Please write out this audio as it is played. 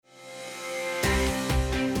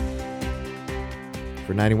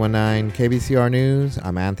For 91.9 KVCR News,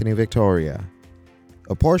 I'm Anthony Victoria.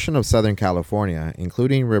 A portion of Southern California,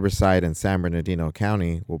 including Riverside and San Bernardino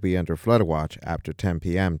County, will be under flood watch after 10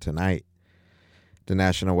 p.m. tonight. The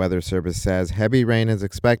National Weather Service says heavy rain is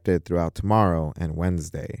expected throughout tomorrow and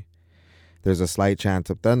Wednesday. There's a slight chance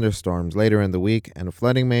of thunderstorms later in the week, and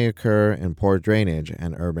flooding may occur in poor drainage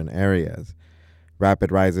and urban areas.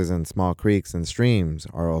 Rapid rises in small creeks and streams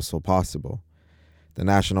are also possible. The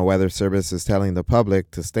National Weather Service is telling the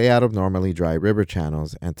public to stay out of normally dry river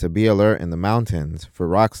channels and to be alert in the mountains for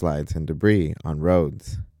rock slides and debris on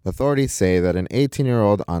roads. Authorities say that an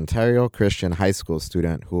 18-year-old Ontario Christian high school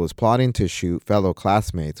student who was plotting to shoot fellow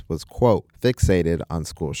classmates was, quote, fixated on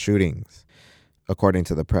school shootings. According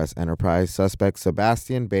to the Press Enterprise, suspect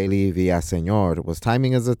Sebastian Bailey Villaseñor was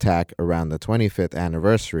timing his attack around the 25th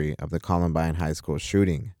anniversary of the Columbine High School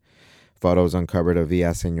shooting. Photos uncovered of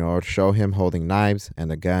Villaseñor show him holding knives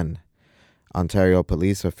and a gun. Ontario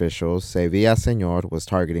police officials say Villaseñor was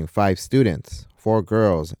targeting 5 students, 4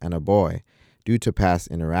 girls and a boy, due to past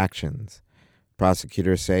interactions.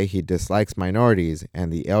 Prosecutors say he dislikes minorities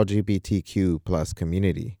and the LGBTQ+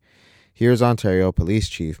 community. Here's Ontario Police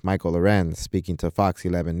Chief Michael Lorenz speaking to Fox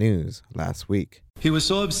 11 News last week. He was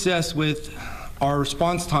so obsessed with our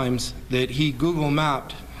response times that he Google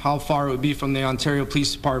mapped how far it would be from the Ontario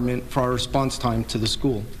Police Department for our response time to the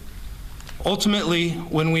school. Ultimately,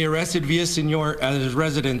 when we arrested Villaseñor at his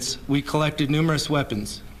residence, we collected numerous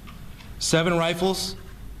weapons: 7 rifles,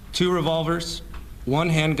 2 revolvers, 1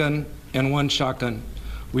 handgun, and 1 shotgun.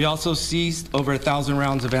 We also seized over 1,000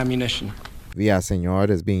 rounds of ammunition. Villaseñor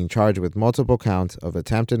is being charged with multiple counts of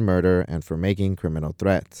attempted murder and for making criminal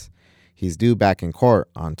threats. He's due back in court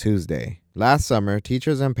on Tuesday. Last summer,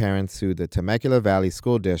 teachers and parents sued the Temecula Valley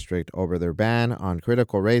School District over their ban on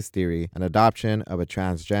critical race theory and adoption of a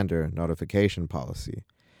transgender notification policy.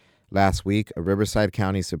 Last week, a Riverside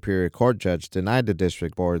County Superior Court judge denied the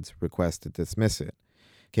district board's request to dismiss it.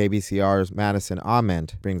 KVCR's Madison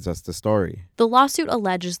Ament brings us the story. The lawsuit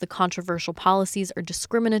alleges the controversial policies are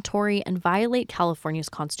discriminatory and violate California's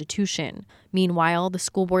constitution. Meanwhile, the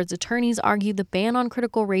school board's attorneys argue the ban on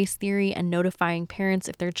critical race theory and notifying parents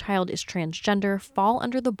if their child is transgender fall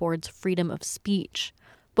under the board's freedom of speech.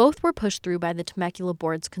 Both were pushed through by the Temecula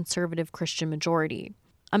board's conservative Christian majority.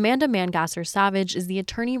 Amanda Mangasser-Savage is the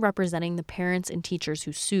attorney representing the parents and teachers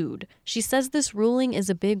who sued. She says this ruling is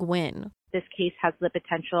a big win. This case has the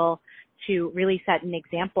potential to really set an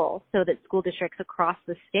example so that school districts across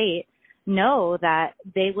the state know that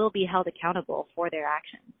they will be held accountable for their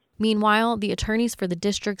actions. Meanwhile, the attorneys for the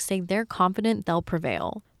district say they're confident they'll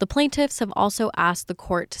prevail. The plaintiffs have also asked the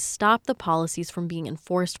court to stop the policies from being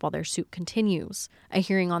enforced while their suit continues. A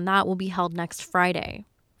hearing on that will be held next Friday.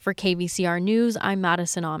 For KVCR News, I'm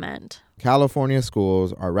Madison Ament. California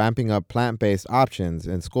schools are ramping up plant-based options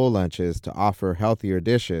in school lunches to offer healthier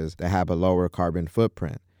dishes that have a lower carbon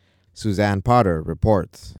footprint. Suzanne Potter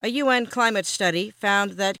reports. A UN climate study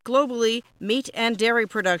found that globally, meat and dairy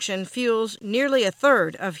production fuels nearly a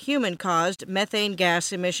third of human-caused methane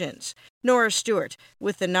gas emissions. Nora Stewart,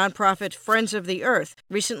 with the nonprofit Friends of the Earth,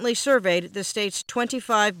 recently surveyed the state's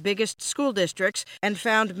 25 biggest school districts and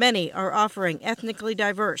found many are offering ethnically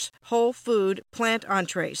diverse, whole food plant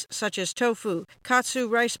entrees such as tofu, katsu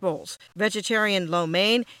rice bowls, vegetarian lo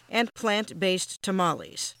mein, and plant-based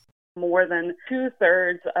tamales. More than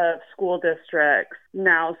 2/3 of school districts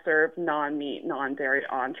now serve non-meat, non-dairy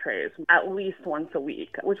entrees at least once a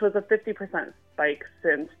week, which was a 50% spike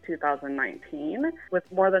since 2019, with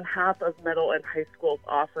more than half of middle and high schools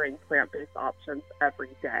offering plant-based options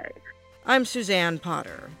every day. I'm Suzanne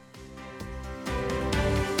Potter.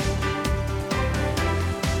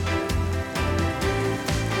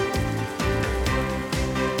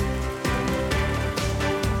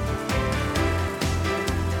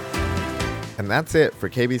 And that's it for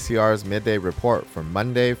KVCR's Midday Report for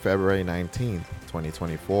Monday, February 19th,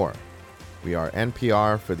 2024. We are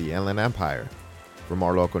NPR for the Inland Empire. For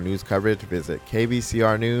more local news coverage, visit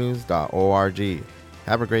kvcrnews.org.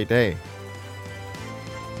 Have a great day.